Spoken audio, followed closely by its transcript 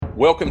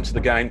Welcome to the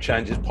Game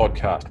Changers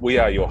podcast. We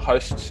are your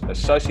hosts,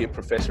 Associate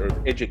Professor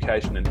of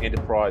Education and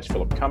Enterprise,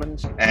 Philip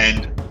Cummins,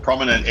 and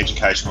prominent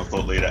educational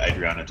thought leader,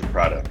 Adriana de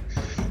Prado.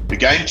 The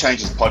Game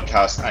Changers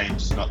podcast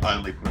aims to not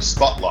only put a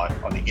spotlight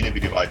on the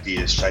innovative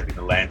ideas shaping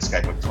the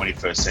landscape of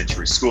 21st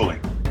century schooling,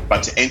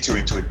 but to enter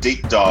into a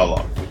deep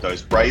dialogue with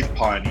those brave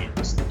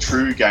pioneers, the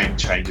true game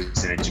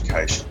changers in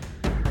education.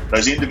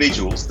 Those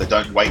individuals that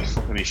don't wait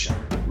for permission,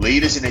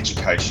 leaders in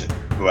education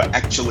who are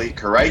actually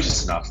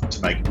courageous enough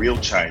to make real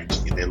change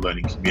in their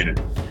learning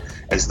community,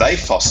 as they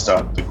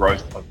foster the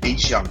growth of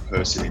each young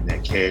person in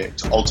their care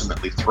to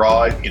ultimately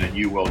thrive in a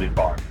new world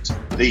environment.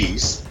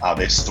 These are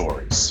their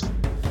stories.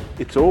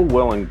 It's all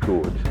well and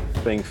good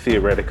being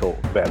theoretical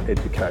about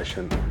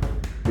education.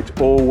 It's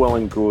all well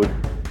and good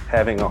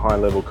having a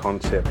high-level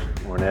concept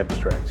or an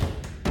abstract.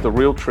 The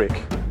real trick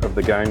of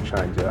the Game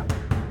Changer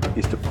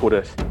is to put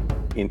it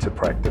into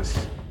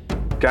practice.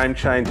 Game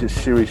Changers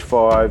Series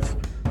 5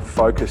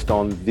 focused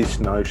on this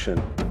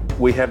notion.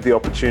 We have the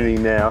opportunity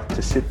now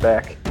to sit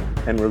back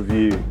and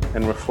review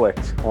and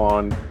reflect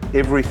on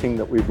everything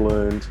that we've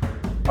learned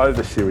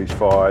over Series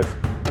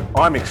 5.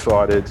 I'm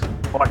excited.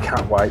 I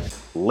can't wait.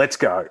 Let's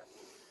go.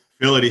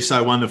 Phil, it is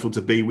so wonderful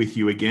to be with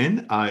you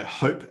again. I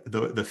hope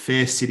the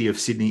fair city of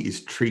Sydney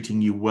is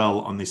treating you well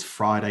on this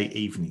Friday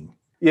evening.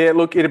 Yeah,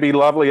 look, it'd be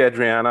lovely,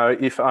 Adriano,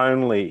 if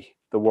only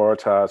the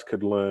Waratahs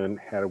could learn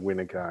how to win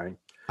a game.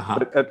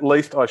 But at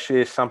least I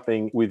share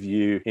something with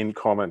you in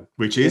common.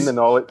 Which is? It's in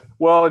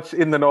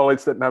the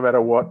knowledge that no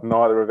matter what,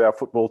 neither of our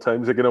football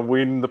teams are going to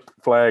win the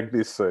flag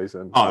this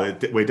season. Oh,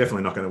 we're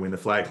definitely not going to win the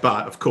flag.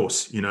 But, of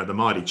course, the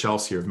mighty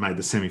Chelsea have made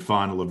the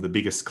semi-final of the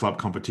biggest club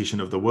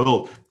competition of the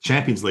world,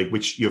 Champions League,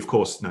 which you, of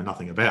course, know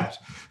nothing about.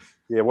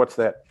 Yeah, what's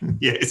that?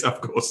 Yes, of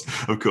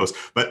course.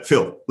 But,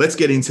 Phil, let's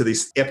get into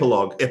this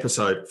epilogue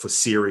episode for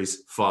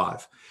Series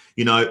 5.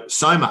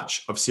 So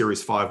much of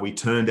Series 5, we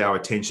turned our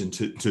attention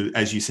to,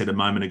 as you said a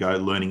moment ago,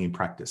 learning in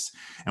practice.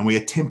 And we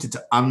attempted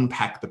to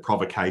unpack the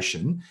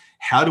provocation.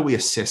 How do we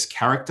assess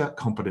character,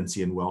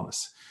 competency, and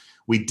wellness?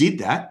 We did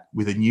that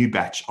with a new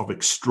batch of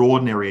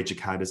extraordinary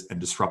educators and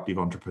disruptive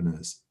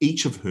entrepreneurs,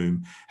 each of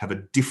whom have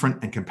a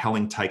different and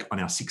compelling take on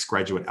our 6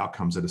 graduate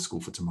outcomes at A School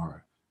for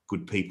Tomorrow.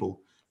 Good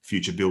people,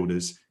 future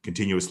builders,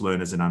 continuous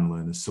learners and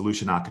unlearners,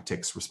 solution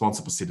architects,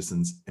 responsible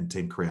citizens, and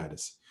team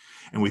creators.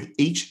 And with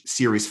each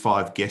Series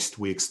 5 guest,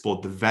 we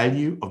explored the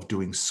value of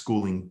doing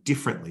schooling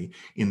differently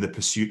in the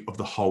pursuit of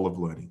the whole of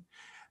learning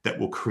that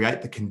will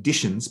create the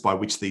conditions by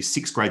which these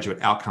 6 graduate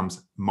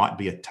outcomes might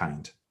be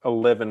attained.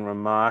 11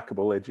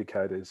 remarkable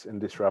educators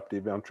and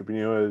disruptive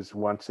entrepreneurs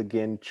once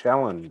again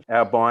challenged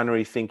our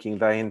binary thinking.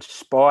 They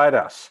inspired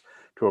us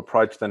to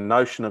approach the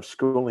notion of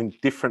schooling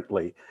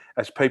differently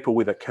as people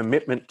with a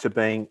commitment to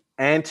being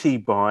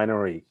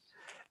anti-binary.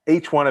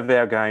 Each one of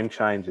our game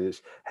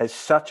changers has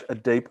such a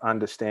deep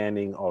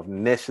understanding of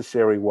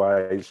necessary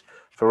ways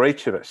for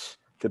each of us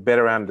to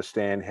better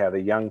understand how the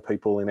young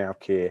people in our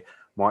care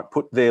might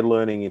put their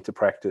learning into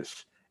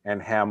practice and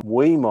how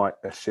we might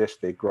assess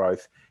their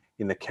growth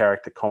in the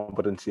character,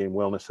 competency and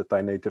wellness that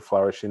they need to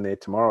flourish in their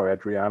tomorrow,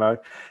 Adriano.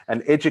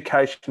 An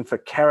education for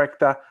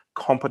character,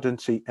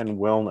 competency and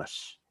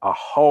wellness, a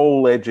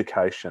whole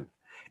education.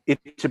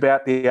 It's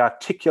about the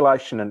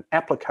articulation and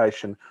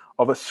application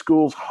of a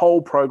school's whole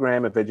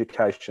program of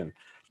education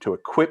to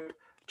equip,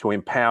 to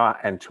empower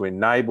and to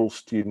enable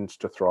students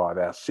to thrive.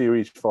 Our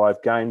Series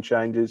 5 Game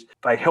Changers,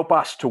 they help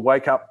us to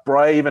wake up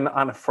brave and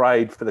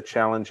unafraid for the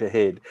challenge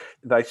ahead.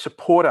 They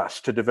support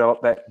us to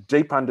develop that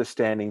deep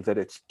understanding that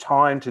it's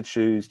time to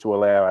choose to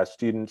allow our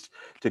students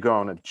to go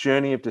on a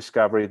journey of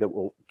discovery that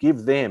will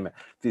give them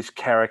this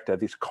character,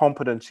 this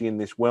competency and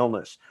this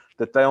wellness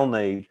that they'll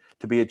need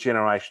to be a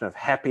generation of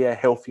happier,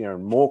 healthier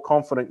and more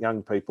confident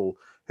young people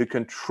who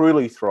can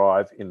truly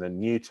thrive in the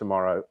new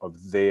tomorrow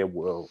of their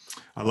world.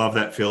 I love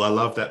that, Phil. I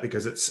love that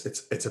because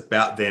it's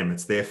about them.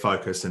 It's their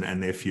focus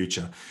and their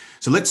future.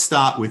 So let's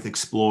start with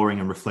exploring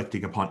and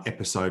reflecting upon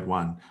episode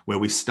 1, where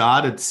we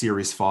started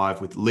Series 5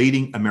 with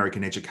leading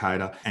American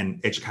educator and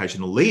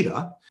educational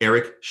leader,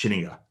 Eric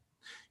Sheninger.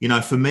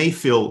 For me,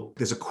 Phil,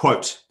 there's a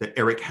quote that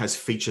Eric has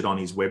featured on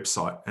his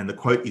website, and the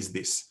quote is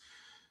this: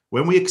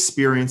 "When we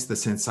experience the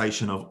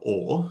sensation of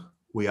awe,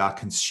 we are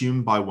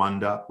consumed by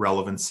wonder,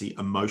 relevancy,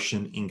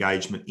 emotion,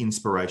 engagement,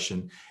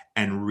 inspiration,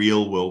 and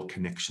real-world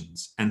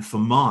connections." And for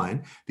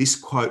mine, this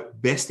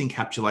quote best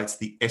encapsulates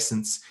the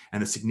essence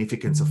and the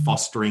significance of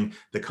fostering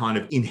the kind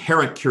of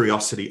inherent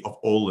curiosity of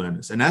all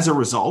learners. And as a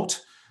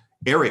result,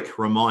 Eric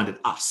reminded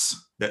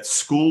us that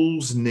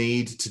schools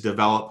need to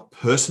develop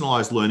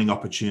personalised learning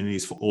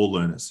opportunities for all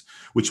learners,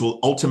 which will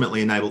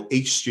ultimately enable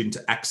each student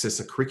to access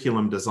a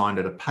curriculum designed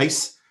at a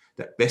pace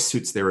that best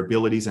suits their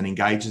abilities and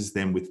engages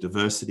them with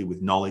diversity,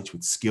 with knowledge,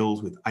 with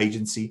skills, with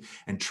agency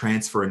and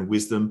transfer and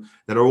wisdom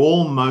that are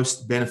all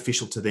most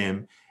beneficial to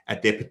them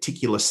at their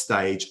particular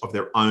stage of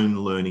their own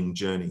learning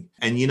journey.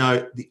 And,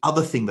 the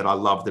other thing that I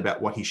loved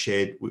about what he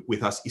shared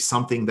with us is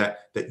something that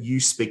you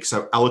speak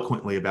so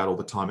eloquently about all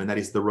the time, and that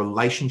is the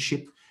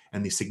relationship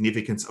and the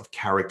significance of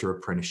character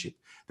apprenticeship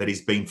that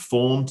is being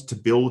formed to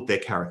build their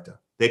character,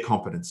 their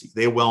competency,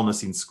 their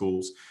wellness in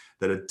schools,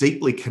 that are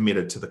deeply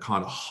committed to the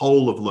kind of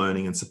whole of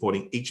learning and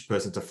supporting each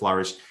person to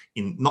flourish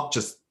in not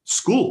just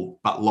school,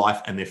 but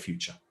life and their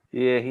future.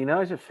 Yeah, he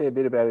knows a fair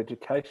bit about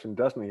education,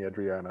 doesn't he,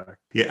 Adriano?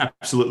 Yeah,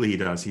 absolutely he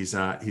does.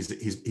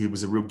 He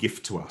was a real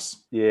gift to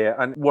us. Yeah,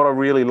 and what I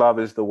really love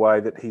is the way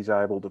that he's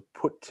able to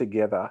put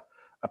together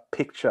a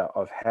picture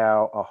of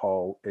how a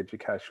whole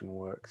education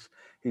works.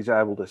 He's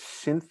able to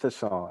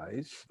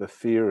synthesize the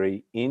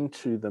theory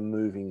into the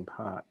moving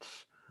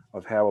parts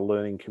of how a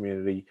learning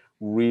community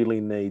really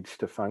needs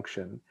to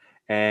function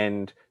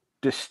and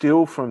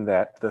distill from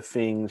that the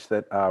things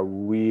that are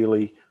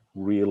really,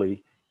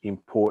 really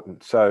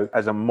important. So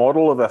as a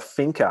model of a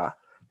thinker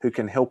who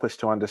can help us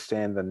to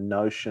understand the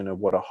notion of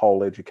what a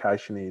whole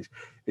education is,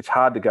 it's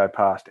hard to go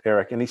past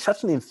Eric. And he's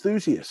such an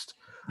enthusiast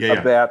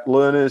about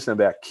learners and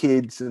about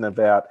kids and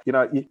about,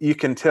 you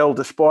can tell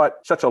despite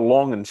such a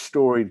long and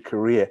storied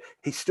career,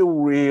 he still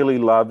really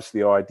loves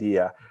the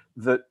idea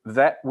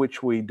that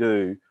which we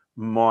do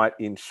might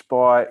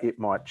inspire, it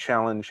might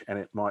challenge, and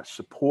it might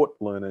support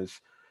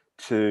learners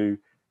to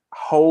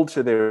hold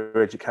to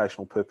their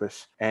educational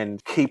purpose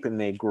and keep in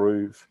their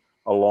groove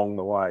along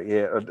the way.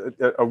 Yeah,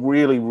 a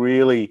really,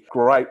 really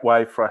great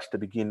way for us to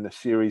begin the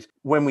series.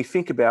 When we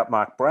think about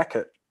Mark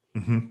Brackett,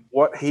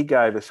 what he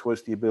gave us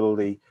was the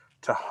ability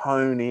to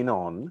hone in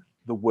on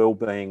the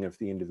well-being of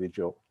the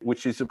individual,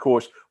 which is, of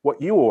course,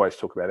 what you always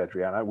talk about,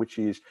 Adriano, which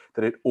is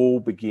that it all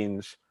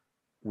begins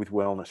with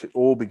wellness. It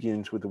all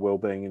begins with the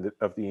well-being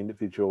of the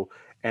individual,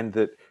 and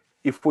that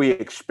if we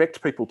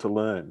expect people to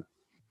learn,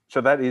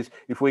 so that is,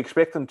 if we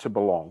expect them to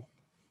belong,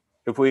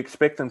 if we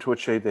expect them to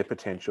achieve their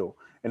potential,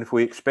 and if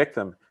we expect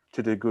them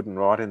to do good and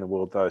right in the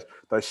world,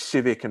 those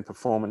civic and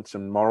performance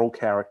and moral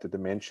character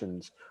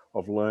dimensions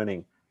of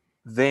learning,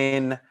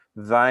 then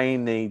they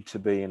need to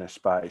be in a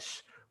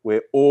space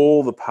where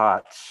all the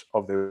parts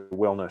of their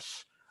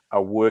wellness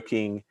are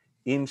working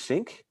in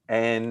sync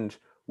and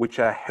which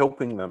are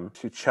helping them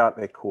to chart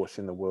their course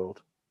in the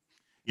world.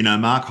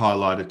 Mark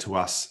highlighted to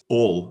us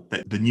all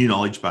that the new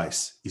knowledge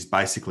base is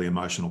basically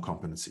emotional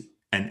competency,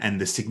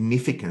 and the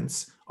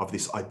significance of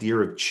this idea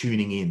of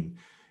tuning in,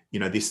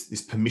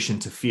 this permission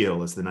to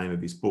feel, as the name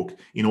of his book,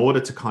 in order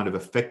to kind of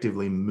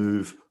effectively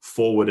move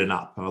forward and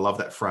up. And I love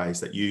that phrase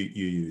that you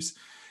use.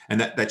 And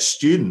that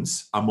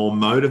students are more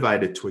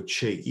motivated to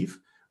achieve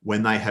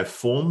when they have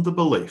formed the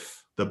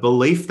belief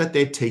that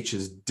their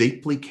teachers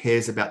deeply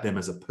cares about them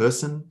as a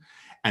person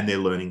and their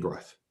learning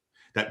growth.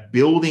 That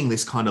building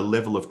this kind of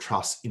level of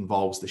trust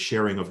involves the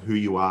sharing of who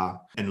you are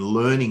and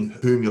learning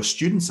whom your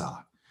students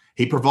are.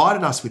 He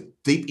provided us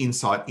with deep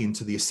insight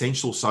into the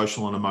essential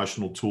social and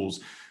emotional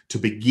tools to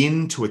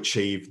begin to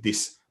achieve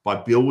this by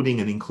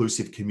building an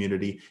inclusive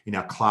community in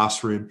our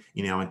classroom,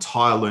 in our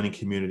entire learning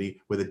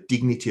community, where the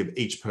dignity of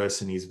each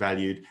person is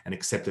valued and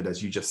accepted,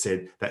 as you just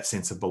said, that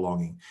sense of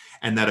belonging.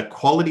 And that a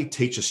quality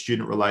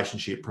teacher-student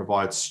relationship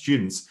provides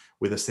students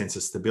with a sense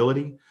of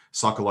stability,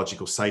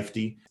 psychological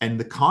safety, and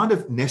the kind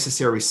of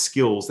necessary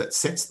skills that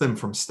sets them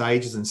from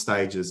stages and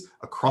stages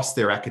across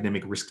their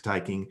academic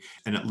risk-taking,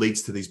 and it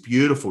leads to these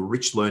beautiful,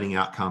 rich learning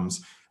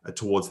outcomes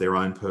towards their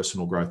own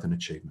personal growth and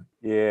achievement.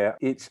 Yeah,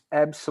 it's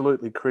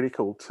absolutely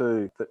critical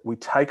too that we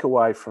take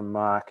away from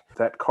Mark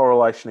that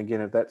correlation again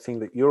of that thing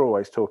that you're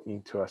always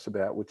talking to us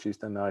about, which is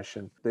the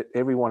notion that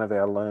every one of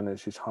our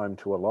learners is home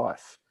to a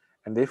life,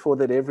 and therefore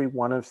that every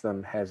one of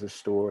them has a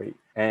story.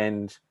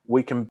 And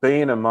we can be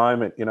in a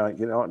moment, I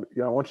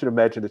want you to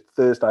imagine it's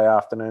Thursday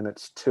afternoon,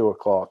 it's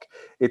 2:00,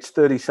 it's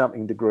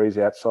 30-something degrees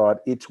outside,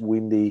 it's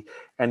windy,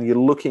 and you're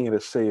looking at a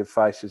sea of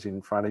faces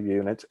in front of you,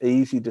 and it's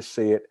easy to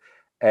see it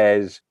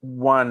as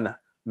one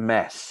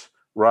mass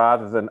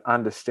rather than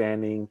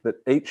understanding that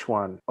each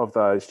one of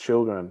those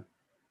children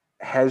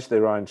has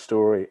their own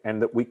story,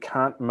 and that we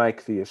can't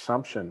make the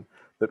assumption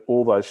that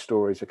all those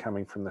stories are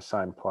coming from the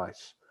same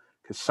place,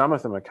 because some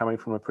of them are coming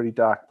from a pretty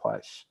dark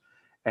place.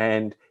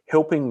 And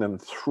helping them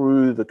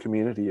through the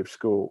community of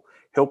school,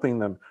 helping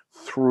them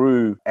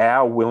through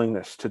our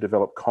willingness to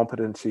develop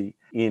competency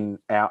in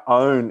our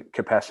own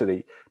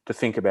capacity to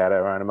think about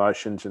our own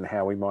emotions and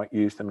how we might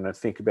use them, and to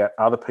think about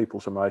other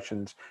people's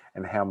emotions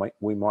and how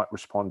we might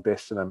respond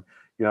best to them.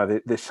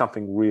 There's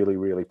something really,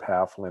 really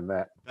powerful in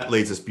that. That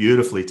leads us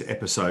beautifully to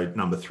episode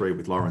number 3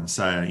 with Lauren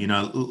Sayer.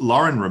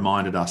 Lauren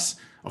reminded us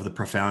of the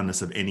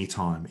profoundness of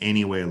anytime,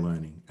 anywhere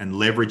learning, and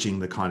leveraging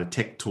the kind of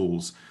tech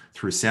tools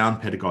through sound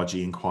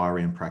pedagogy,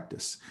 inquiry, and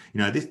practice.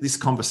 This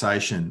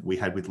conversation we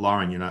had with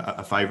Lauren,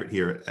 a favorite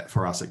here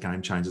for us at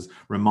Game Changers,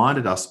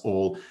 reminded us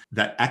all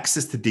that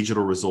access to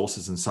digital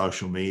resources and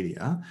social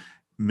media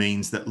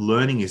means that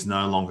learning is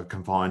no longer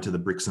confined to the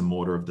bricks and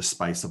mortar of the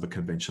space of a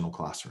conventional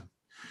classroom,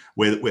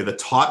 where the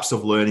types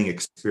of learning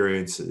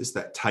experiences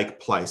that take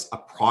place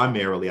are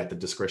primarily at the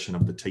discretion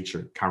of the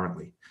teacher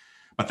currently.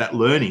 But that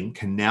learning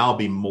can now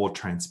be more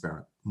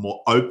transparent,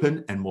 more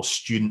open, and more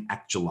student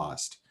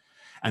actualized.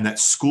 And that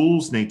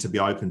schools need to be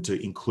open to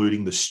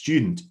including the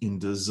student in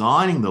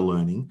designing the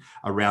learning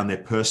around their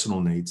personal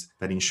needs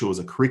that ensures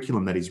a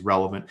curriculum that is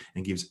relevant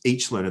and gives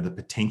each learner the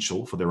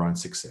potential for their own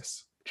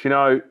success.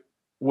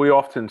 we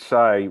often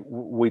say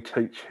we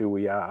teach who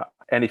we are.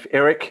 And if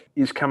Eric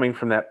is coming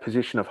from that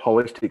position of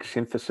holistic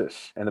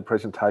synthesis and the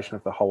presentation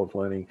of the whole of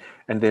learning,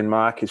 and then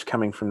Mark is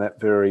coming from that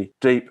very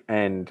deep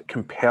and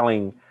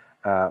compelling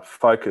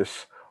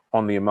focus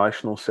on the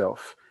emotional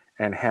self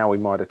and how we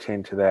might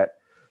attend to that,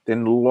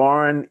 then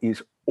Lauren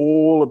is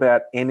all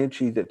about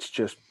energy that's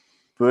just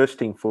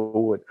bursting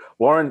forward.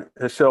 Lauren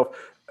herself,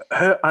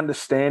 her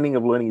understanding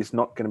of learning is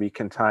not going to be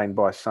contained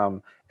by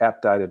some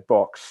outdated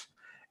box.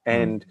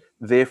 And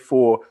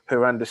therefore,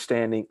 her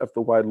understanding of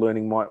the way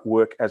learning might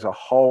work as a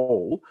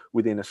whole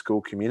within a school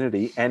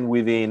community and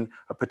within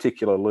a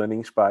particular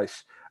learning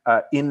space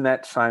in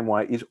that same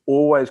way is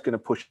always going to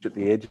push at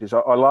the edges.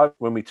 I love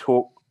when we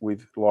talk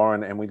with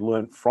Lauren and we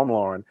learn from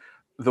Lauren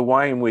the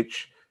way in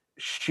which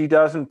she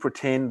doesn't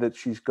pretend that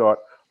she's got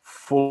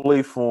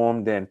fully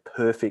formed and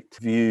perfect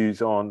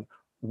views on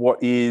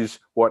what is,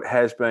 what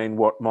has been,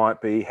 what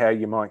might be, how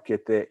you might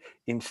get there.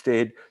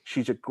 Instead,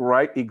 she's a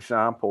great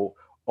example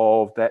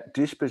of that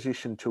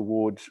disposition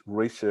towards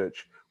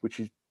research, which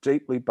is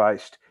deeply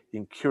based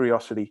in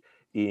curiosity,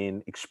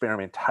 in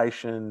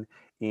experimentation,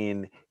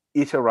 in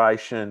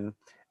iteration,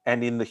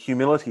 and in the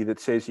humility that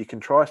says you can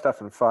try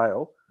stuff and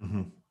fail,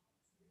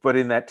 but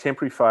in that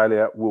temporary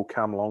failure will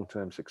come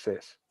long-term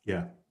success.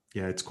 Yeah,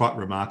 it's quite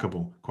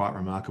remarkable,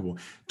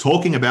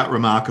 Talking about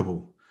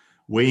remarkable,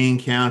 we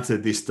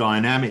encountered this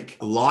dynamic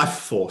life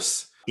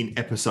force in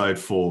episode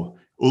 4.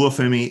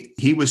 Olufemi,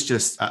 he was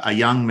just a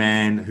young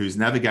man who's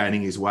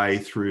navigating his way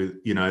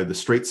through, the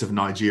streets of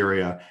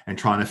Nigeria and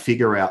trying to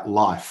figure out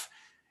life.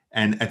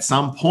 And at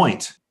some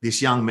point, this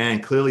young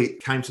man clearly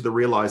came to the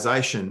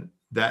realization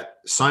that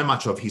so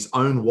much of his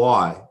own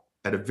why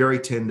at a very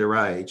tender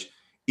age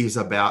is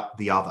about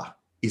the other,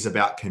 is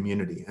about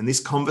community. And this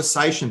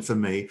conversation for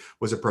me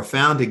was a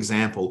profound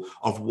example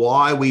of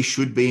why we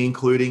should be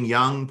including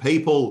young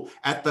people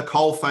at the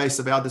coalface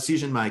of our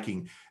decision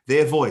making.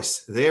 Their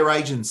voice, their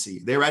agency,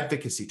 their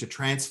advocacy to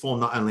transform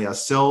not only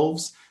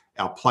ourselves,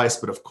 our place,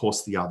 but of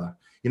course the other.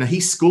 He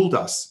schooled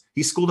us.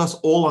 He schooled us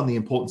all on the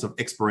importance of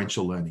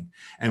experiential learning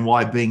and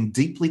why being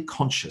deeply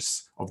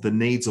conscious of the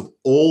needs of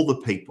all the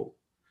people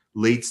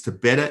leads to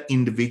better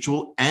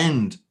individual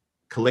and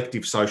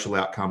collective social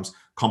outcomes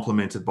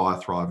complemented by a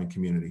thriving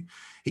community.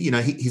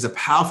 He's a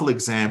powerful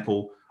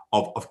example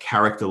of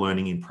character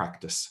learning in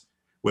practice,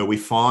 where we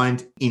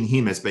find in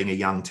him as being a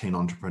young teen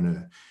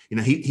entrepreneur.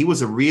 He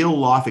was a real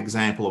life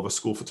example of a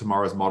School for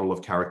Tomorrow's model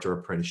of character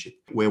apprenticeship,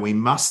 where we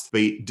must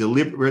be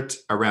deliberate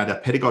around a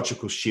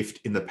pedagogical shift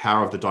in the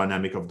power of the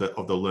dynamic of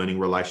the learning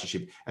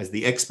relationship as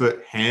the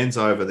expert hands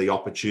over the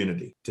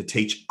opportunity to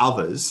teach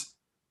others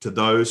to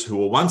those who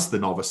were once the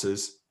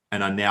novices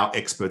and are now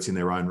experts in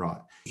their own right.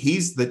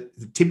 He's the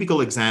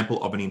typical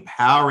example of an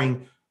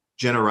empowering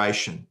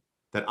generation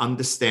that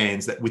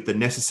understands that with the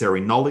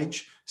necessary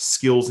knowledge,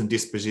 skills and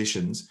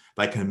dispositions,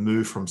 they can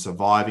move from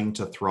surviving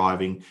to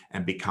thriving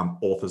and become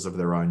authors of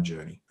their own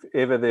journey. If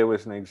ever there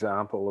was an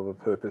example of a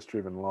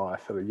purpose-driven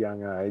life at a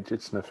young age,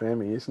 it's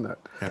Nafemi, isn't it?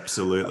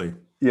 Absolutely.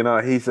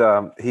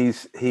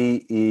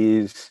 He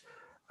is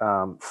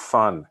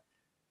fun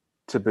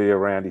to be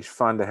around. He's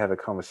fun to have a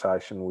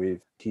conversation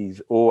with.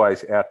 He's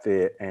always out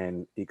there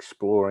and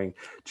exploring.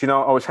 Do you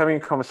know, I was having a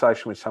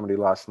conversation with somebody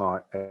last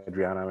night,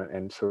 Adriano,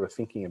 and sort of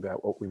thinking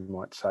about what we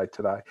might say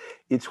today.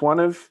 It's one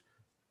of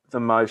the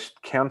most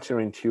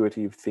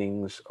counterintuitive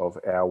things of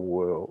our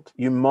world.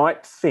 You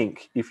might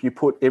think, if you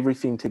put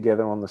everything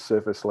together on the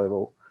surface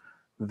level,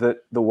 that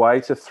the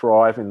way to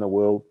thrive in the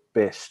world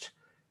best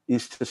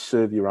is to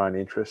serve your own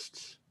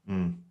interests.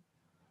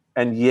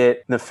 And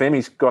yet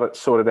Nafemi's got it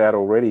sorted out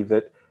already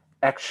that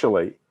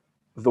actually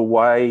the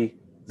way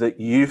that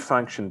you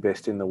function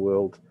best in the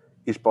world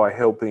is by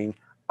helping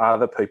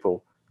other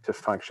people to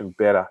function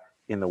better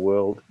in the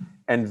world.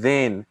 And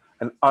then,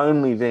 and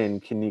only then,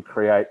 can you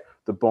create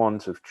the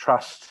bonds of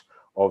trust,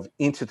 of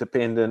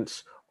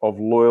interdependence, of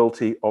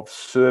loyalty, of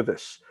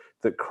service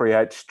that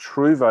creates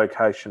true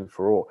vocation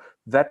for all.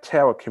 That's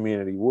how a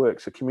community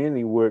works. A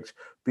community works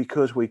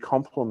because we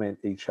complement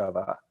each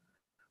other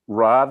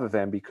rather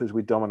than because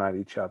we dominate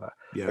each other.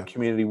 Yeah. A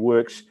community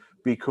works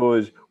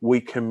because we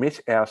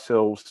commit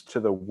ourselves to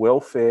the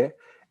welfare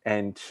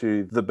and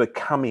to the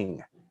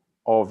becoming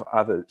of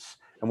others.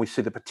 And we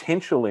see the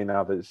potential in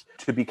others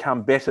to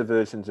become better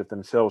versions of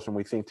themselves. And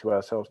we think to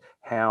ourselves,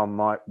 how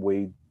might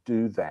we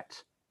do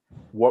that?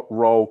 What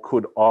role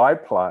could I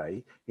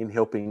play in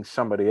helping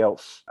somebody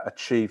else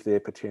achieve their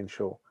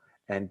potential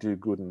and do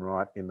good and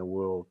right in the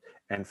world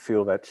and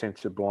feel that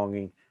sense of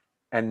belonging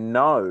and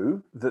know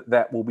that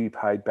that will be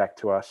paid back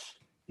to us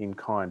in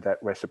kind, that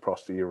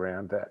reciprocity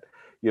around that.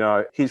 You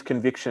know, his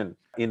conviction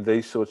in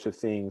these sorts of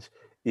things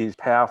is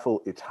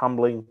powerful, it's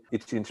humbling,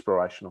 it's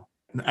inspirational.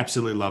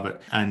 Absolutely love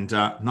it. And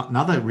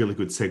another really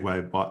good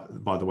segue,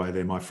 by the way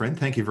there, my friend.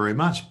 Thank you very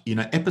much. You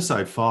know,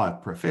 episode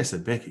 5, Professor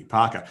Becky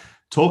Parker,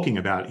 talking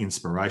about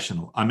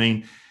inspirational. I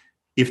mean,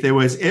 if there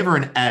was ever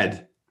an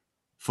ad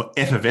for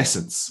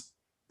effervescence,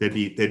 there'd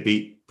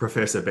be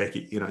Professor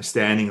Becky,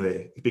 standing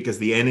there, because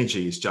the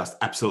energy is just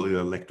absolutely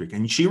electric.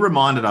 And she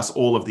reminded us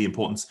all of the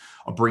importance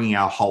of bringing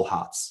our whole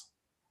hearts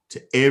to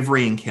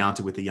every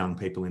encounter with the young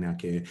people in our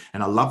care.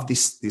 And I love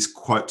this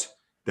quote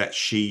that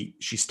she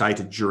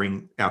stated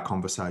during our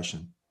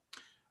conversation.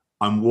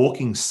 I'm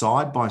walking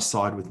side by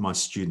side with my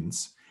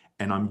students,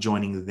 and I'm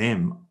joining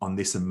them on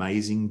this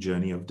amazing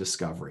journey of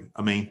discovery.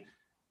 I mean,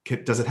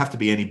 does it have to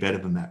be any better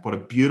than that? What a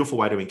beautiful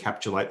way to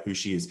encapsulate who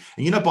she is.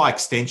 And by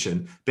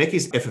extension,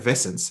 Becky's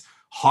effervescence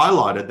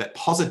highlighted that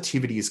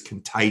positivity is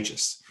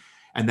contagious,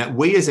 and that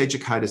we as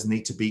educators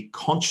need to be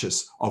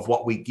conscious of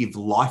what we give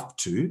life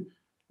to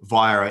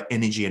via our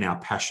energy and our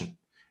passion.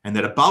 And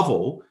that above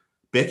all,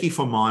 Becky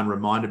for mine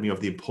reminded me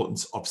of the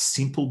importance of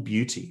simple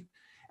beauty,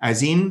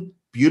 as in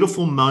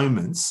beautiful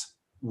moments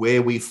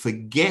where we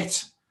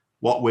forget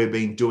what we've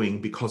been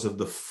doing because of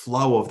the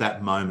flow of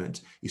that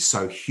moment is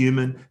so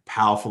human,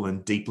 powerful,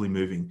 and deeply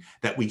moving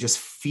that we just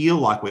feel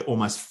like we're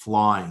almost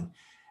flying.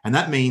 And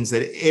that means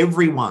that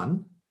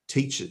everyone,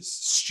 teachers,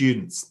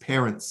 students,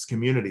 parents,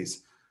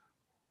 communities,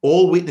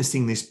 all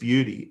witnessing this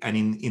beauty and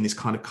in this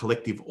kind of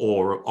collective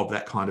awe of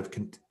that kind of,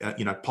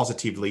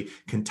 positively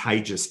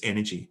contagious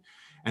energy.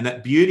 And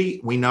that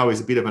beauty we know is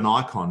a bit of an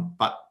icon,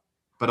 but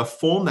a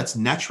form that's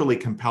naturally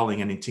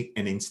compelling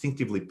and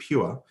instinctively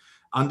pure,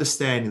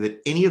 understanding that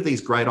any of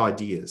these great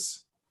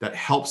ideas that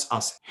helps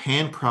us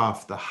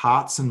handcraft the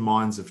hearts and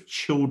minds of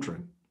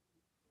children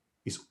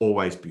is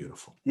always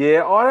beautiful.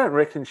 Yeah, I don't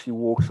reckon she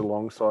walks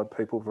alongside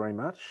people very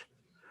much.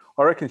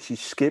 I reckon she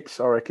skips.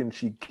 I reckon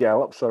she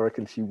gallops. I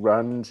reckon she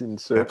runs in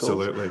circles.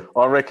 Absolutely.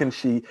 I reckon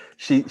she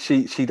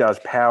does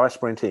power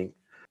sprinting.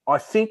 I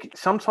think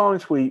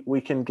sometimes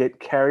we can get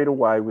carried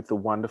away with the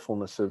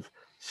wonderfulness of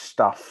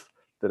stuff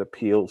that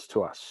appeals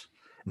to us.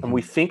 Mm-hmm. And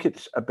we think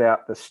it's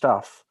about the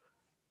stuff.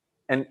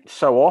 And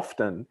so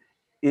often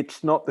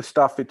it's not the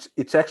stuff,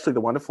 it's actually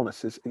the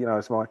wonderfulness.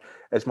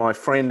 As my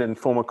friend and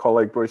former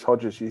colleague Bruce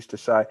Hodges used to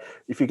say,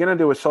 if you're going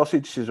to do a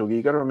sausage sizzle,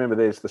 you got to remember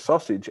there's the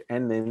sausage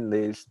and then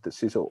there's the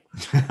sizzle.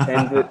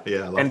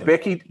 And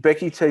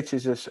Becky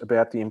teaches us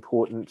about the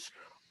importance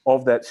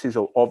of that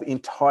sizzle, of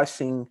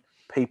enticing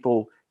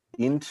people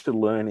into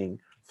learning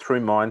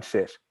through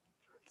mindset,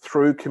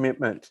 through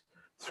commitment,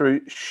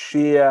 through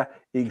sheer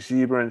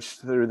exuberance,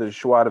 through the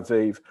joie de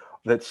vivre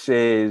that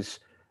says,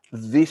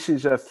 this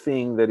is a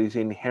thing that is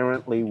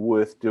inherently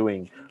worth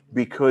doing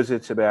because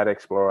it's about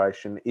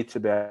exploration, it's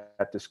about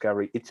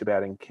discovery, it's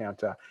about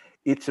encounter,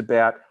 it's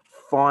about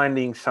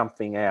finding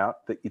something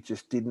out that you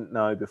just didn't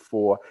know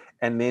before,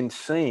 and then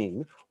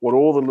seeing what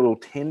all the little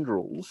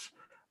tendrils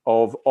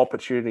of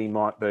opportunity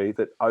might be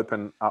that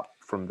open up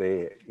from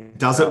there.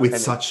 Does it with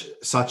such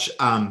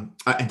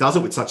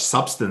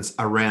substance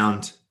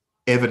around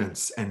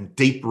evidence and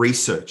deep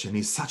research, and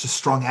he's such a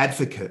strong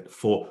advocate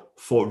for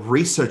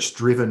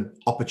research-driven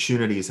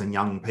opportunities and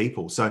young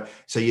people. So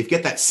you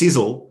get that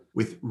sizzle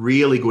with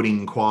really good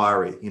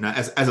inquiry,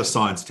 as a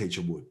science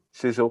teacher would.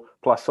 Sizzle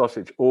plus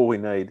sausage. All we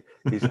need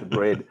is the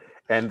bread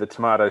and the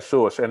tomato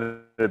sauce,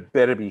 and it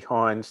better be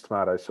Heinz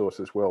tomato sauce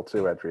as well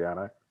too,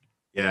 Adriano.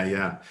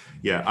 Yeah.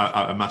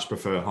 I much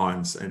prefer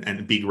Heinz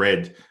and Big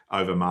Red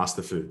over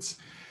Master Foods.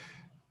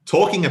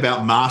 Talking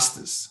about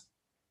masters,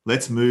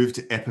 let's move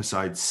to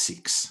episode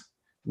 6,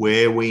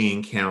 where we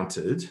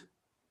encountered,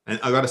 and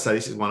I got to say,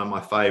 this is one of my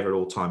favorite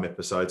all-time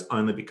episodes,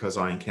 only because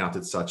I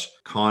encountered such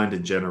kind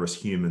and generous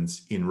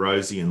humans in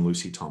Rosie and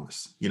Lucy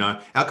Thomas.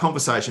 Our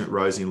conversation with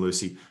Rosie and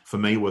Lucy, for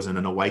me, was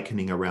an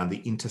awakening around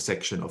the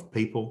intersection of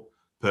people,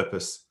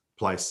 purpose,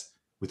 place,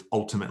 with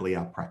ultimately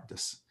our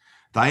practice.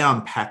 They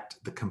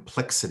unpacked the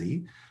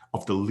complexity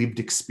of the lived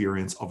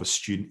experience of a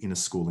student in a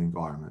school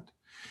environment.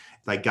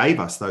 They gave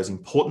us those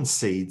important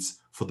seeds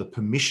for the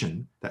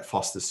permission that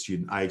fosters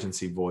student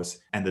agency, voice,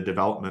 and the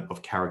development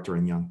of character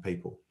in young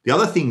people. The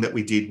other thing that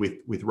we did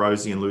with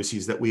Rosie and Lucy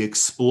is that we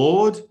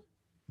explored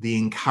the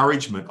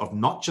encouragement of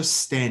not just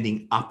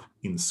standing up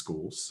in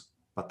schools,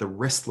 but the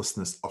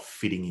restlessness of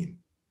fitting in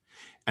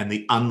and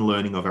the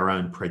unlearning of our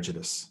own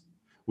prejudice.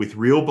 With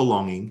real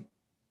belonging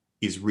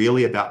is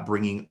really about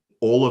bringing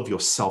all of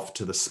yourself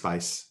to the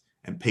space,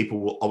 and people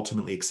will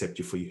ultimately accept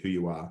you for who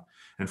you are.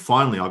 And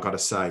finally, I got to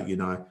say,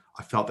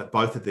 I felt that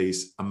both of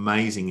these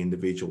amazing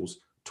individuals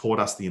taught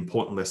us the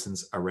important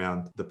lessons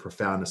around the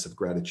profoundness of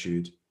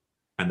gratitude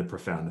and the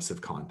profoundness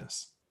of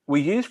kindness.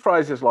 We use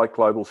phrases like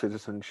global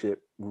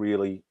citizenship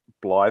really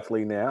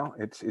blithely now.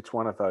 It's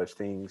one of those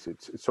things.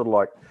 It's sort of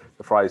like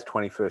the phrase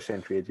 21st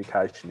century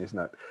education, isn't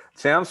it? It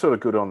sounds sort of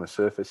good on the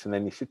surface, and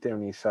then you sit there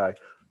and you say,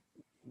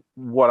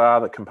 what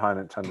are the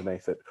components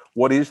underneath it?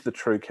 What is the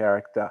true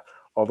character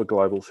of a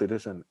global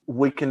citizen?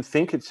 We can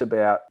think it's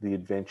about the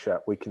adventure.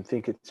 We can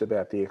think it's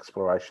about the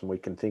exploration. We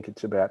can think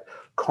it's about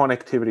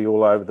connectivity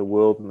all over the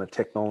world and the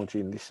technology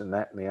and this and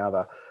that and the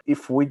other.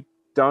 If we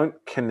don't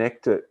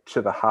connect it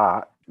to the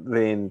heart,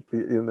 then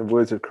in the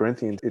words of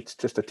Corinthians, it's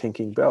just a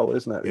tinkling bell,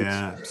 isn't it?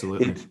 Yeah,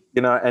 absolutely.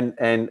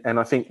 And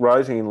I think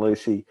Rosie and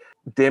Lucy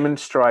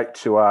demonstrate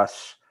to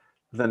us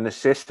the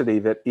necessity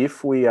that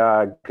if we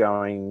are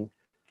going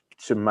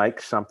to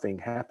make something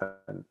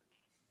happen,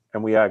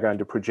 and we are going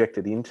to project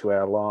it into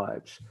our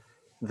lives,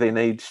 there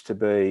needs to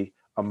be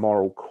a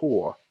moral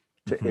core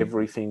to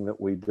everything that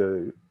we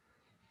do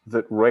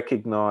that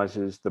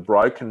recognises the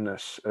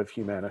brokenness of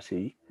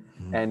humanity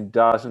and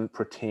doesn't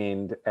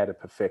pretend at a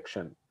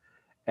perfection,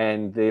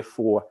 and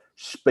therefore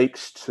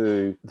speaks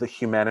to the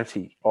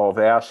humanity of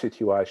our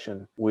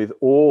situation with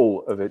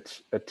all of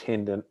its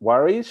attendant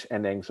worries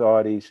and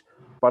anxieties,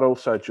 but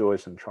also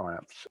joys and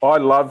triumphs. I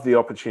love the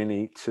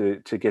opportunity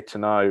to get to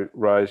know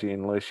Rosie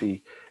and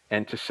Lucy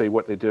and to see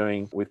what they're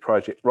doing with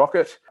Project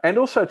Rocket, and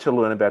also to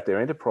learn about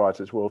their enterprise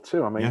as well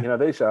too. I mean,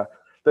 these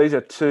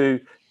are two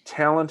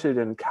talented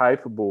and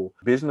capable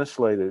business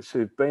leaders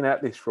who've been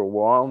at this for a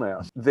while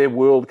now. Their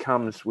world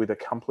comes with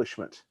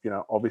accomplishment.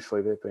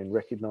 Obviously they've been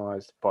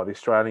recognised by the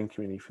Australian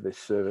community for this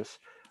service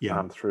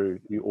through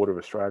the Order of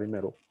Australia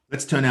Medal.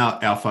 Let's turn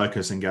our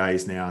focus and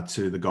gaze now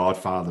to the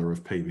godfather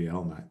of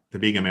PBL, mate, the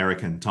big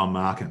American, Tom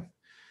Markham.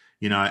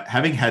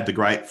 Having had the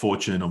great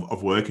fortune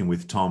of working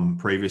with Tom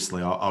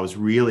previously, I was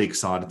really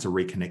excited to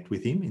reconnect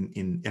with him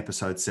in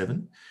episode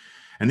 7.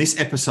 And this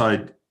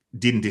episode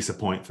didn't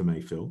disappoint for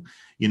me, Phil.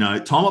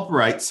 Tom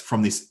operates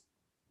from this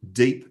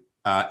deep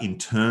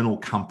internal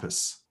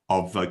compass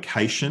of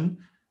vocation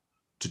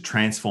to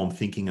transform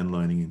thinking and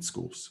learning in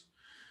schools.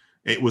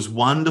 It was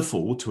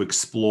wonderful to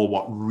explore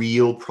what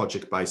real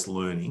project-based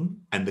learning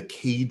and the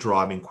key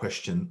driving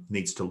question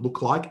needs to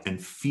look like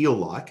and feel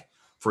like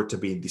for it to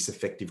be this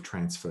effective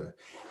transfer.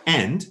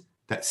 And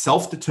that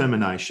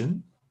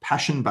self-determination,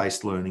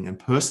 passion-based learning and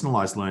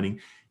personalized learning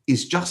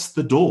is just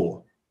the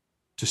door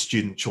to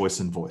student choice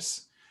and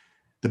voice.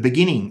 The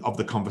beginning of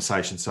the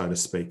conversation, so to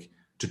speak,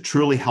 to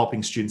truly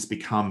helping students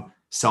become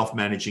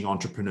self-managing,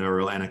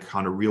 entrepreneurial, and a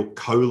kind of real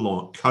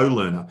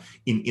co-learner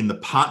in the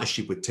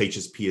partnership with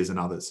teachers, peers, and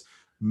others,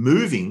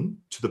 moving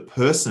to the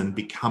person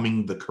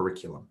becoming the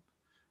curriculum.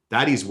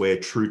 That is where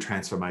true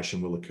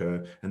transformation will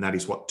occur, and that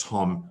is what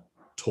Tom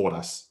taught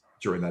us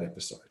during that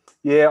episode.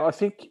 Yeah, I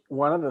think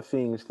one of the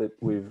things that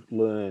we've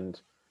learned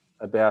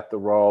about the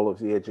role of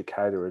the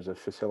educator as a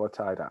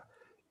facilitator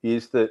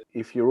is that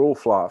if you're all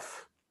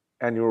fluff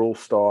and you're all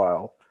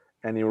style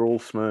and you're all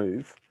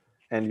smooth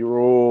and you're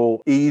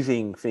all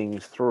easing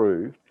things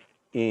through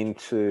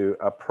into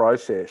a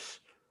process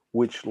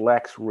which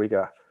lacks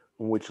rigour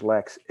and which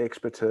lacks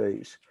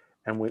expertise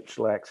and which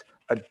lacks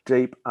a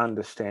deep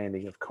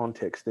understanding of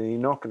context, then you're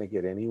not going to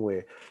get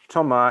anywhere.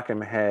 Tom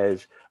Markham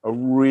has a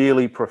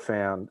really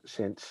profound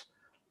sense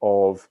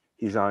of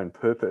his own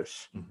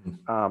purpose,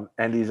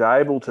 and is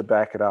able to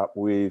back it up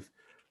with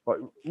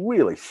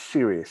really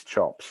serious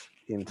chops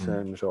in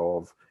terms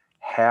of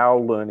how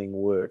learning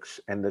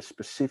works and the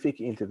specific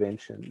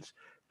interventions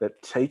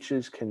that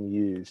teachers can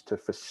use to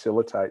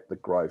facilitate the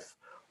growth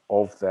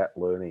of that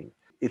learning.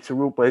 It's a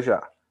real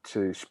pleasure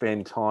to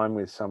spend time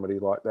with somebody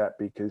like that,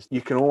 because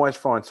you can always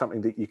find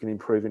something that you can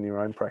improve in your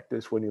own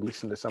practice when you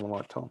listen to someone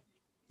like Tom.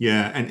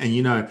 Yeah, and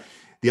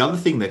the other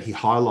thing that he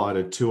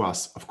highlighted to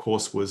us, of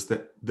course, was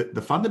that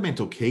the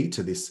fundamental key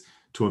to this,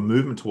 to a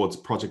movement towards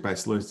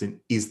project-based learning,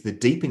 is the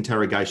deep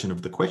interrogation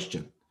of the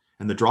question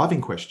and the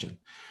driving question.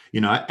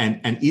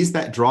 And is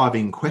that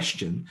driving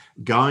question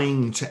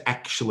going to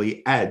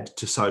actually add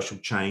to social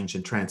change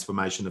and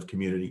transformation of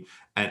community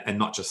and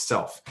not just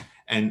self?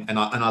 And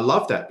I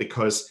love that,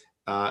 because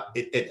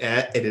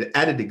it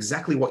added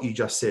exactly what you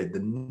just said, the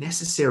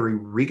necessary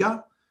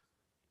rigor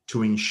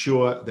to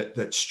ensure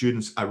that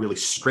students are really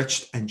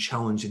stretched and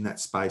challenged in that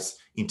space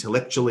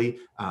intellectually,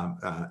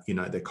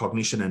 their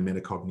cognition and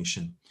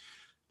metacognition.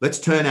 Let's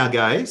turn our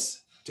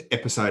gaze to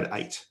episode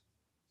 8,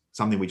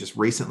 something we just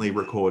recently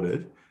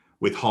recorded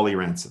with Holly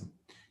Ransom.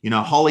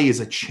 Holly is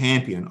a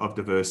champion of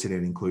diversity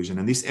and inclusion,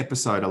 and this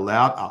episode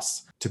allowed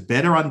us to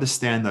better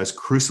understand those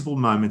crucible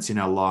moments in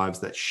our lives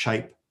that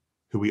shape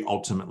who we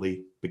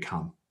ultimately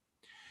become.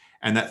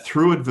 And that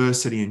through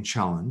adversity and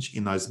challenge,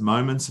 in those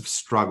moments of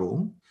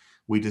struggle,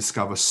 we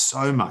discover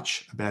so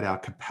much about our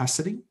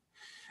capacity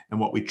and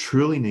what we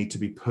truly need to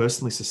be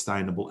personally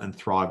sustainable and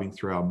thriving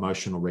through our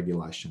emotional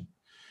regulation.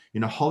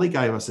 Holly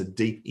gave us a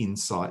deep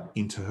insight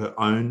into her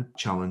own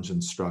challenge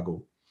and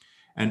struggle.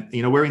 And,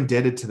 we're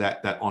indebted to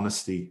that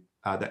honesty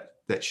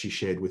that she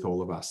shared with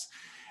all of us.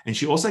 And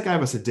she also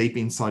gave us a deep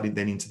insight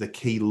then into the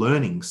key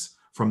learnings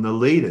from the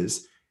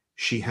leaders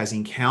she has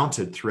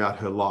encountered throughout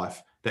her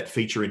life that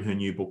feature in her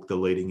new book, The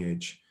Leading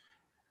Edge.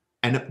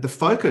 And the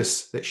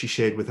focus that she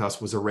shared with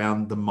us was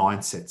around the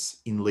mindsets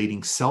in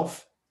leading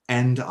self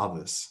and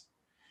others,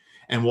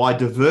 and why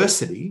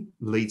diversity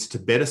leads to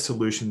better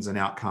solutions and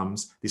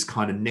outcomes, this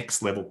kind of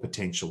next level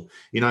potential.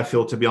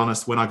 Phil, to be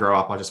honest, when I grow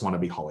up, I just want to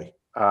be Holly.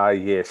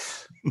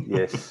 Yes.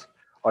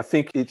 I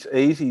think it's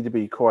easy to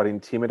be quite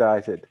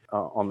intimidated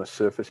on the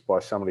surface by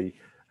somebody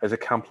as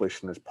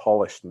accomplished and as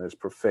polished and as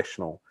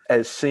professional,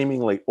 as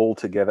seemingly all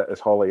together as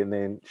Holly, and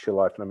then she'll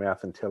open her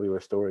mouth and tell you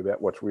a story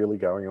about what's really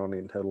going on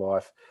in her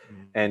life.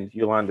 And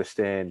you'll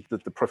understand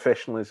that the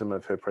professionalism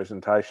of her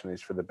presentation is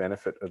for the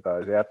benefit of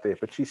those out there.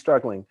 But she's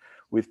struggling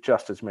with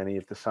just as many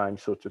of the same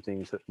sorts of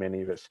things that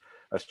many of us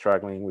are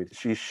struggling with.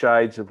 She's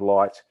shades of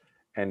light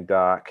and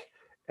dark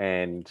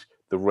and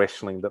the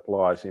wrestling that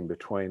lies in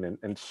between.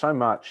 And so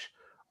much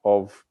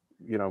of,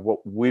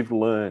 what we've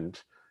learned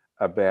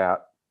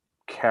about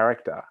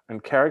character,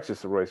 and character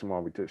is the reason why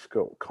we do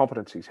school.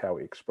 Competency is how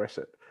we express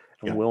it,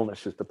 and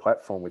wellness is the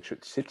platform which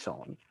it sits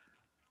on.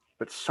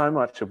 But so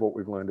much of what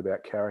we've learned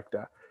about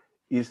character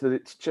is that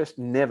it's just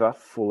never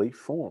fully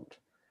formed.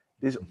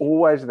 There's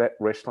always that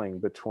wrestling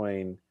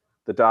between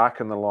the dark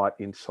and the light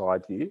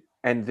inside you,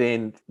 and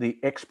then the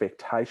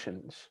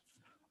expectations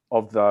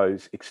of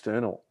those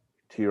external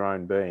to your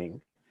own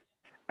being,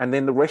 and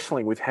then the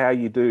wrestling with how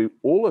you do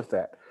all of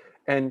that.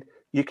 And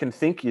you can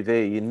think you're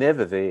there, you're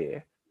never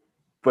there,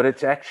 but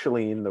it's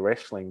actually in the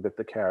wrestling that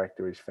the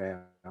character is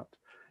found.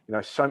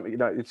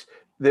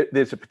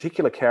 There's a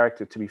particular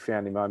character to be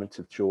found in moments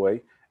of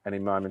joy and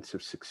in moments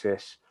of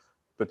success,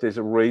 but there's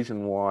a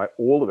reason why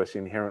all of us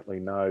inherently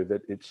know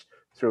that it's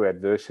through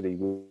adversity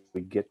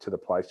we get to the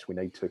place we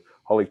need to.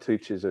 Holly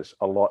teaches us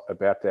a lot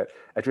about that.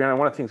 Adriana,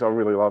 one of the things I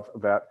really love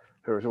about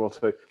her as well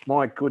too,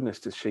 my goodness,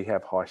 does she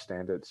have high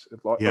standards?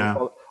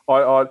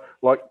 I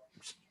like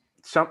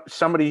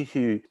somebody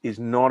who is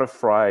not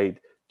afraid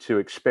to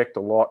expect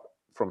a lot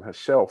from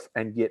herself,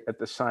 and yet at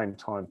the same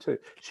time too,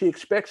 she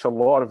expects a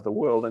lot of the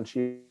world, and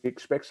she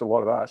expects a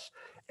lot of us,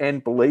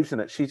 and believes in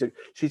it.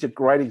 She's a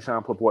great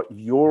example of what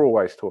you're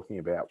always talking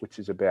about, which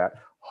is about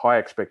high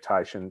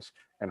expectations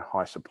and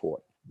high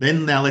support.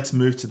 Then now let's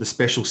move to the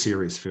special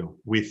series, Phil,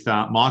 with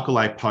Michael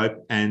A.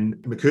 Pope and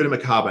Makuta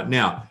Makabe.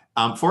 Now,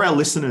 for our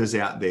listeners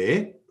out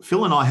there,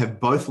 Phil and I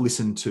have both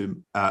listened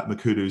to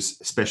Makuta's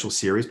special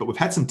series, but we've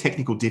had some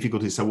technical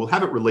difficulties, so we'll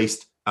have it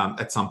released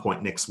at some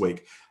point next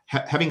week.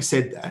 Having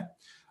said that,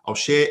 I'll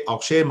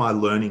share my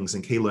learnings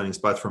and key learnings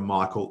both from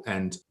Michael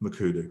and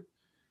Makuta.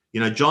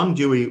 John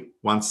Dewey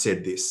once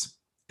said this: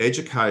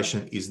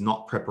 education is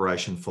not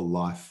preparation for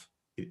life.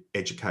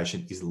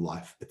 Education is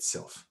life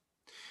itself.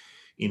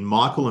 In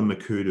Michael and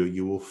Makuta,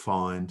 you will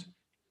find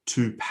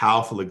two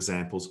powerful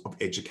examples of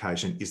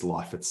education is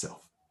life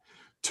itself.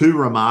 Two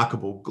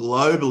remarkable,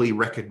 globally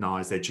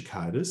recognized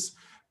educators,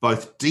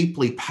 both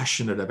deeply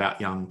passionate about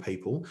young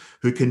people,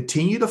 who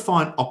continue to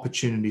find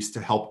opportunities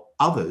to help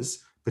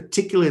others,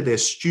 particularly their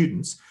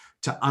students,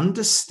 to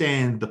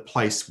understand the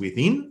place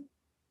within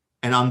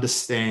and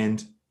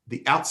understand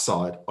the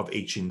outside of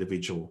each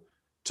individual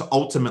to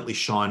ultimately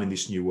shine in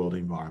this new world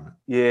environment.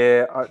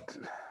 Yeah,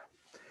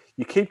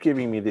 you keep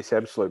giving me this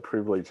absolute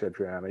privilege,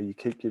 Adriana. You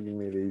keep giving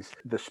me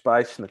the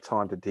space and the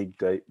time to dig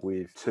deep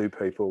with two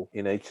people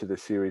in each of the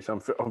series.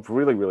 I'm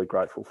really, really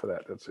grateful for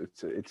that.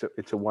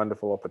 It's a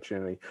wonderful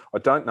opportunity. I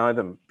don't know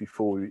them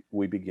before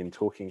we begin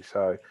talking,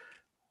 so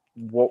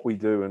what we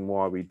do and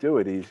why we do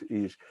it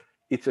is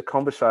it's a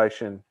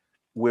conversation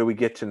where we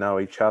get to know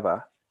each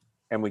other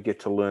and we get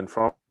to learn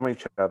from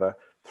each other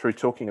through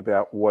talking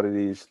about what it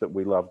is that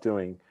we love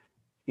doing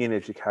in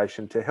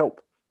education to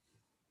help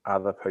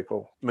other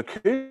people.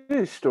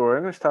 Makuta's story,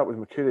 I'm going to start with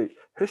Makuta.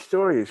 Her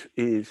story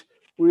is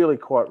really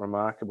quite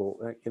remarkable.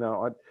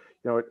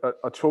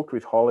 I talked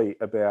with Holly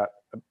about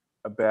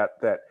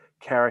that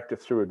character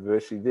through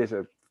adversity. There's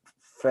a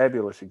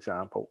fabulous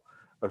example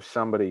of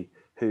somebody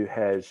who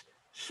has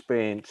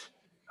spent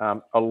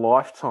a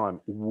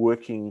lifetime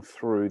working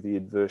through the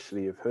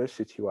adversity of her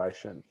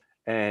situation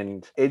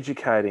and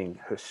educating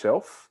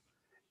herself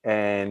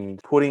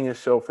and putting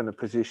herself in a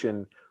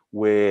position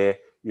where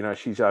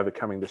she's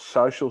overcoming the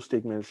social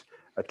stigmas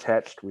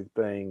attached with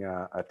being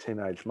a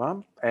teenage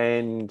mum,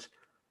 and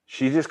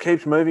she just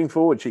keeps moving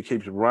forward. She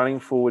keeps running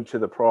forward to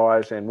the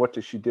prize, and what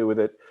does she do with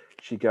it?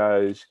 She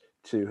goes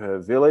to her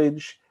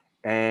village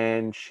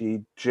and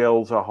she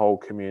gels a whole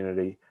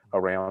community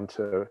around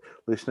her.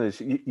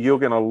 Listeners, you're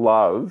going to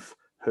love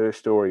her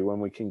story when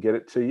we can get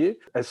it to you.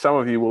 As some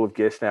of you will have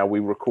guessed now, we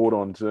record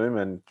on Zoom,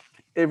 and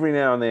every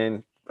now and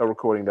then a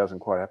recording doesn't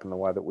quite happen the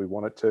way that we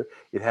want it to.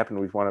 It happened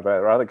with one of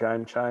our other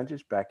game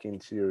changers back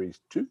in Series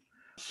 2.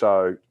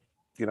 So,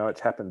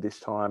 it's happened this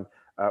time.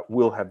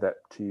 We'll have that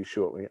to you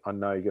shortly. I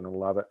know you're going to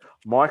love it.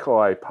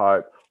 Michael A.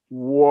 Pope,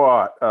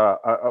 what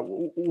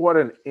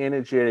an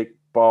energetic,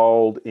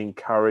 bold,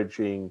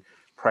 encouraging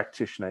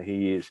practitioner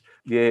he is.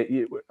 Yeah,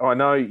 I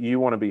know you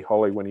want to be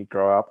Holly when you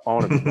grow up. I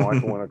want to be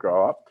Michael when I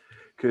grow up,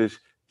 because,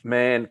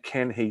 man,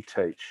 can he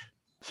teach.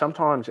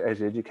 Sometimes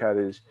as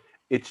educators,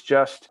 it's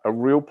just a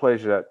real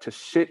pleasure to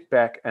sit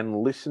back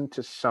and listen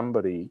to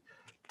somebody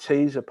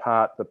tease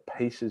apart the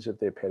pieces of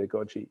their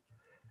pedagogy.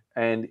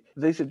 And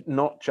these are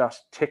not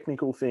just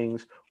technical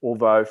things,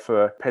 although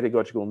for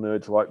pedagogical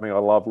nerds like me, I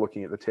love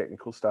looking at the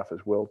technical stuff as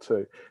well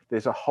too.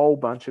 There's a whole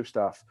bunch of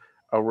stuff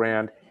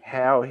around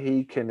how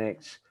he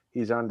connects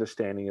his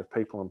understanding of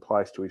people and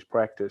place to his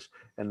practice,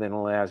 and then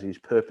allows his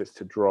purpose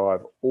to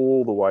drive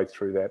all the way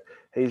through that.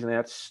 He's an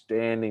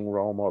outstanding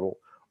role model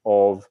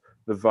of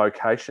the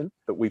vocation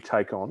that we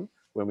take on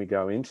when we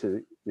go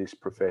into this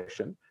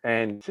profession,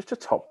 and just a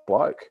top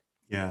bloke.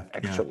 Yeah,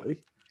 actually.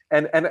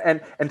 Yeah.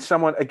 And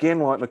someone, again,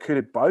 like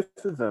Makuta, both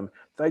of them,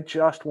 they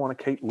just want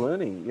to keep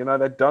learning.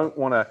 They don't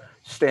want to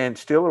stand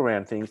still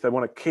around things. They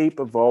want to keep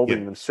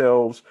evolving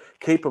themselves,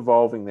 keep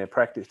evolving their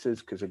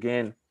practices, because,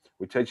 again,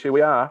 we teach who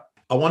we are.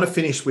 I want to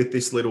finish with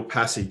this little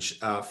passage,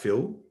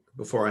 Phil,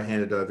 before I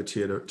hand it over to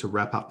you to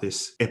wrap up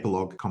this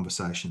epilogue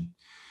conversation.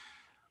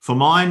 For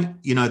mine,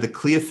 the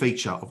clear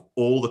feature of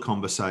all the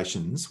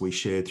conversations we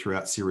shared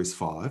throughout Series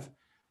 5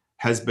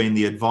 has been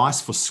the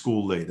advice for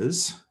school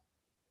leaders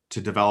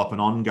to develop an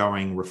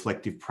ongoing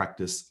reflective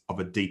practice of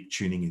a deep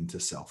tuning into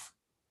self.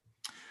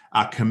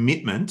 Our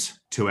commitment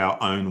to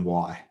our own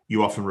why.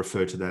 You often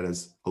refer to that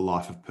as a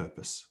life of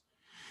purpose.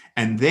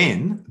 And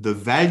then the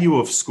value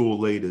of school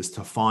leaders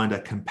to find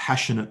a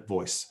compassionate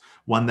voice,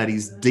 one that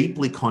is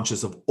deeply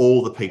conscious of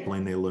all the people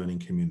in their learning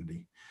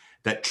community.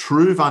 That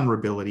true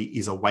vulnerability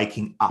is a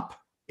waking up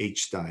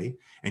each day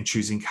and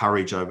choosing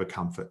courage over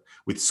comfort,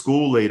 with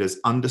school leaders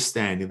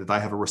understanding that they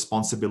have a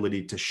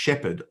responsibility to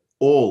shepherd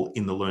all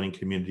in the learning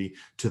community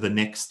to the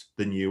next,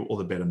 the new, or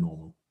the better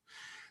normal.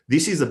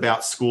 This is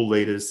about school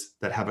leaders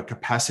that have a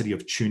capacity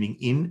of tuning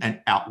in and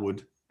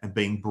outward and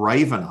being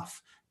brave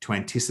enough to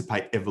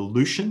anticipate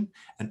evolution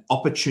and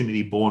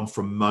opportunity born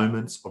from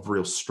moments of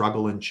real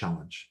struggle and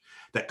challenge.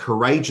 That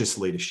courageous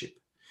leadership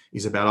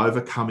is about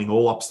overcoming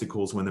all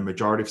obstacles when the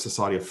majority of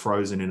society are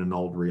frozen in an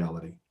old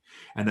reality.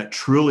 And that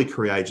truly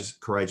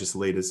courageous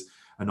leaders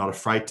are not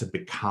afraid to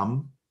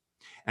become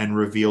and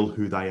reveal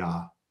who they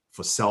are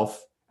for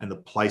self and the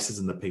places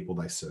and the people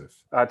they serve.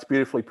 It's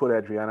beautifully put,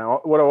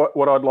 Adriano.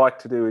 What I'd like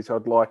to do is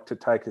I'd like to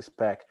take us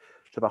back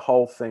to the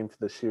whole theme for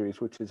the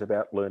series, which is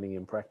about learning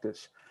in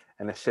practice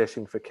and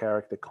assessing for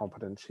character,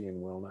 competency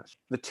and wellness.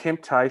 The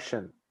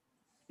temptation,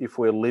 if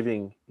we're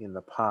living in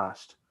the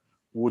past,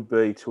 would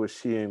be to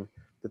assume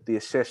that the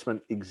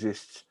assessment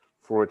exists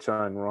for its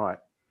own right,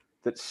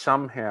 that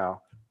somehow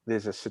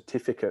there's a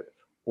certificate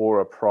or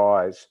a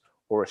prize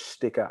or a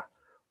sticker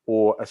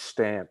or a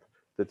stamp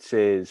that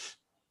says,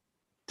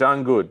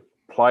 done good,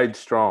 played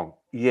strong.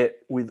 Yet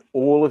with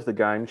all of the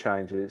game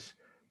changers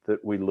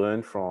that we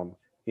learn from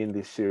in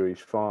this Series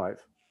 5,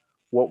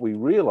 what we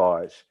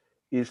realise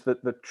is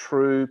that the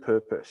true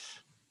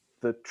purpose,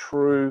 the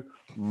true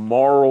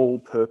moral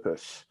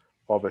purpose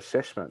of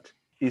assessment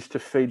is to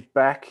feed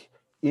back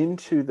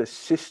into the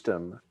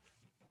system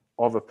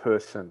of a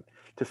person,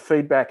 to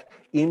feed back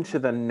into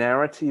the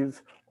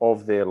narrative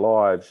of their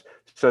lives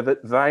so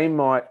that they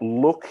might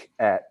look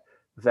at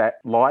that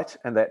light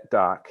and that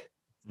dark,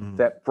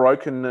 that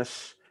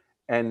brokenness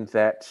and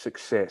that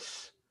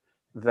success,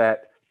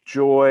 that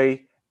joy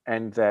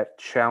and that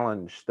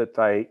challenge that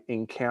they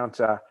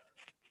encounter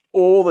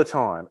all the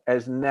time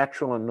as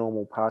natural and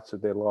normal parts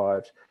of their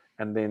lives,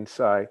 and then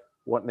say,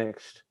 what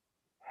next?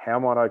 How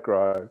might I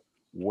grow?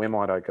 Where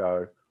might I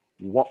go?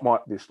 What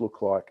might this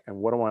look like? And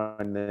what do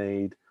I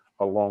need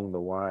along the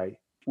way?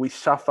 We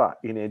suffer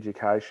in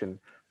education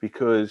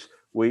because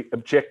we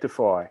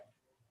objectify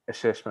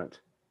assessment.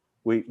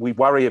 We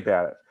worry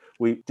about it.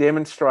 We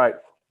demonstrate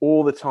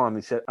all the time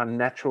this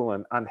unnatural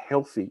and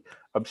unhealthy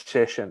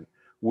obsession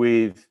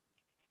with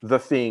the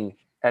thing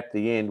at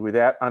the end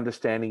without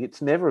understanding it's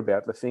never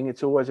about the thing,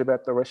 it's always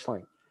about the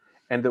wrestling.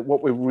 And that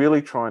what we're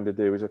really trying to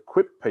do is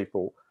equip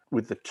people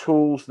with the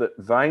tools that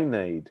they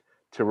need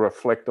to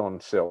reflect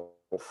on self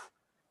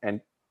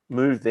and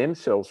move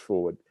themselves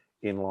forward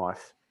in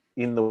life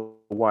in the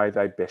way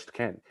they best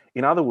can.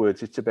 In other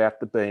words, it's about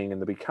the being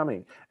and the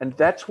becoming. And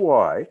that's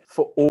why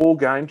for all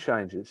game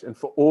changers and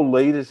for all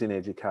leaders in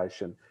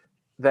education,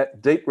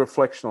 that deep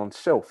reflection on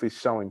self is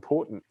so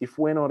important. If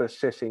we're not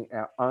assessing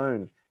our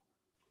own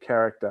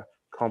character,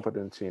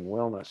 competency and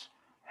wellness,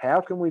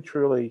 how can we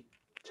truly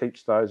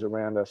teach those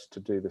around us to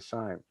do the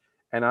same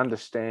and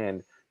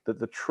understand that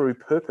the true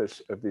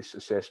purpose of this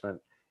assessment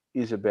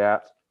is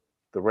about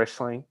the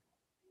wrestling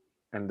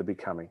and the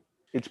becoming?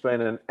 It's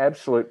been an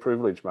absolute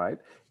privilege, mate,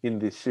 in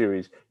this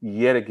series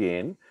yet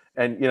again.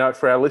 And,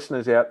 for our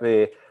listeners out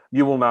there,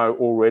 you will know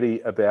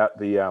already about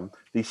the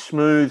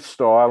smooth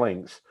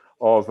stylings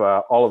of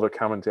Oliver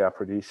Cummins, our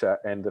producer,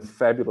 and the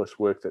fabulous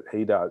work that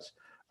he does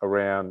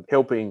around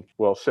helping,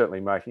 well, certainly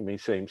making me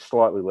seem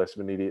slightly less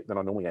of an idiot than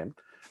I normally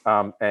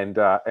am,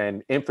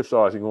 and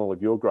emphasising all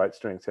of your great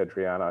strengths,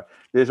 Adriano.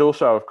 There's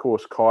also, of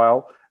course,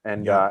 Kyle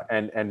and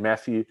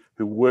Matthew,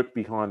 who work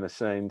behind the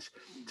scenes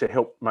to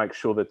help make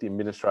sure that the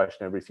administration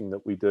and everything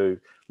that we do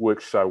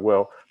works so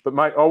well. But,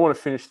 mate, I want to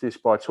finish this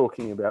by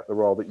talking about the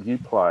role that you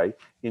play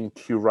in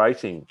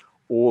curating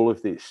all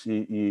of this.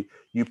 You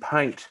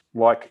paint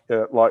like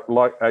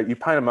you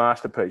paint a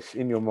masterpiece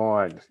in your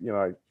mind,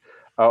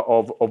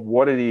 of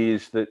what it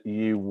is that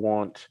you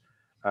want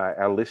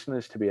our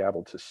listeners to be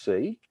able to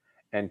see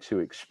and to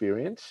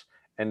experience.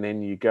 And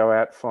then you go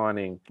out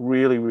finding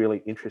really,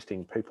 really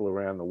interesting people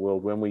around the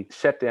world. When we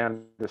sat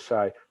down to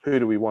say, who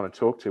do we want to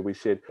talk to? We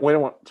said, we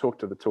don't want to talk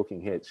to the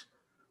talking heads.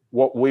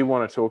 What we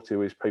want to talk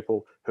to is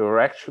people who are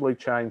actually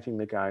changing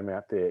the game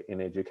out there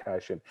in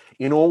education,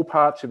 in all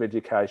parts of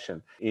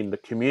education, in the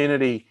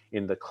community,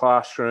 in the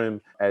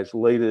classroom, as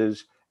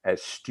leaders,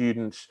 as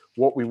students.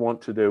 What we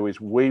want to do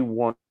is we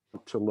want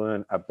to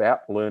learn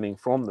about learning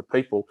from the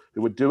people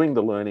who were doing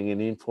the learning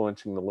and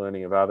influencing the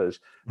learning of others.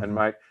 Mm-hmm. And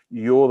mate,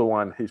 you're the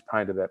one who's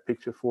painted that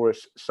picture for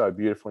us so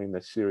beautifully in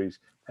this series.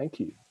 Thank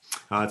you.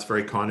 It's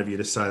very kind of you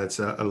to say that's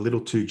a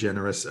little too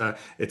generous.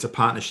 It's a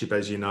partnership,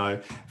 as you know,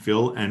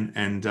 Phil,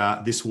 and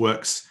this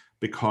works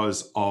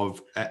because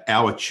of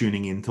our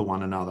tuning into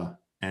one another.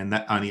 And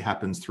that only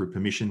happens through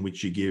permission,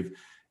 which you give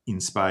in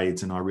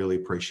spades. And I really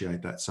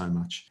appreciate that so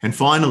much. And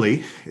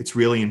finally, it's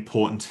really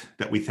important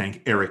that we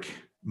thank Eric,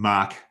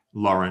 Mark,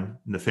 Lauren,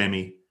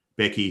 Nafemi,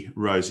 Becky,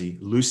 Rosie,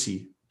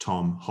 Lucy,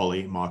 Tom,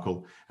 Holly,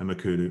 Michael, and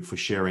Makudu for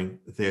sharing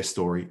their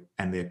story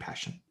and their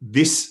passion.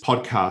 This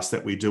podcast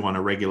that we do on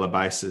a regular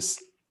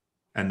basis,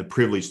 and the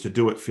privilege to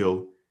do it,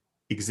 Phil,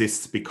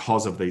 exists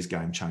because of these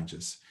game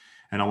changers.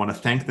 And I want to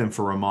thank them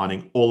for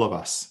reminding all of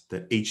us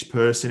that each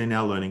person in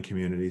our learning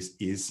communities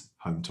is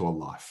home to a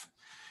life.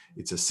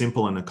 It's as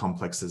simple and as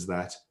complex as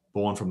that,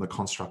 born from the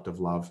construct of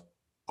love,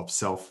 of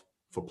self,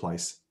 for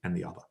place, and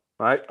the other.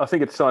 Mate, I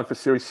think it's time for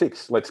Series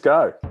 6. Let's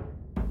go.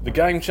 The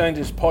Game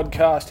Changers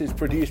podcast is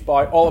produced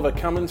by Oliver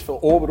Cummins for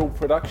Orbital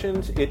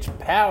Productions. It's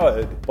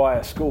powered by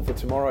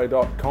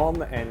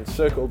schoolfortomorrow.com and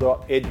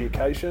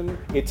circle.education.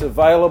 It's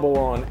available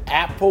on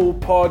Apple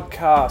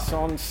Podcasts,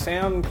 on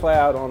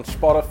SoundCloud, on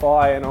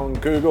Spotify, and on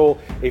Google.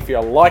 If you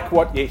like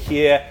what you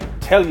hear,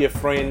 tell your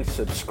friends,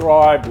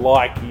 subscribe,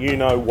 like, you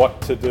know what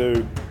to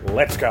do.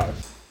 Let's go.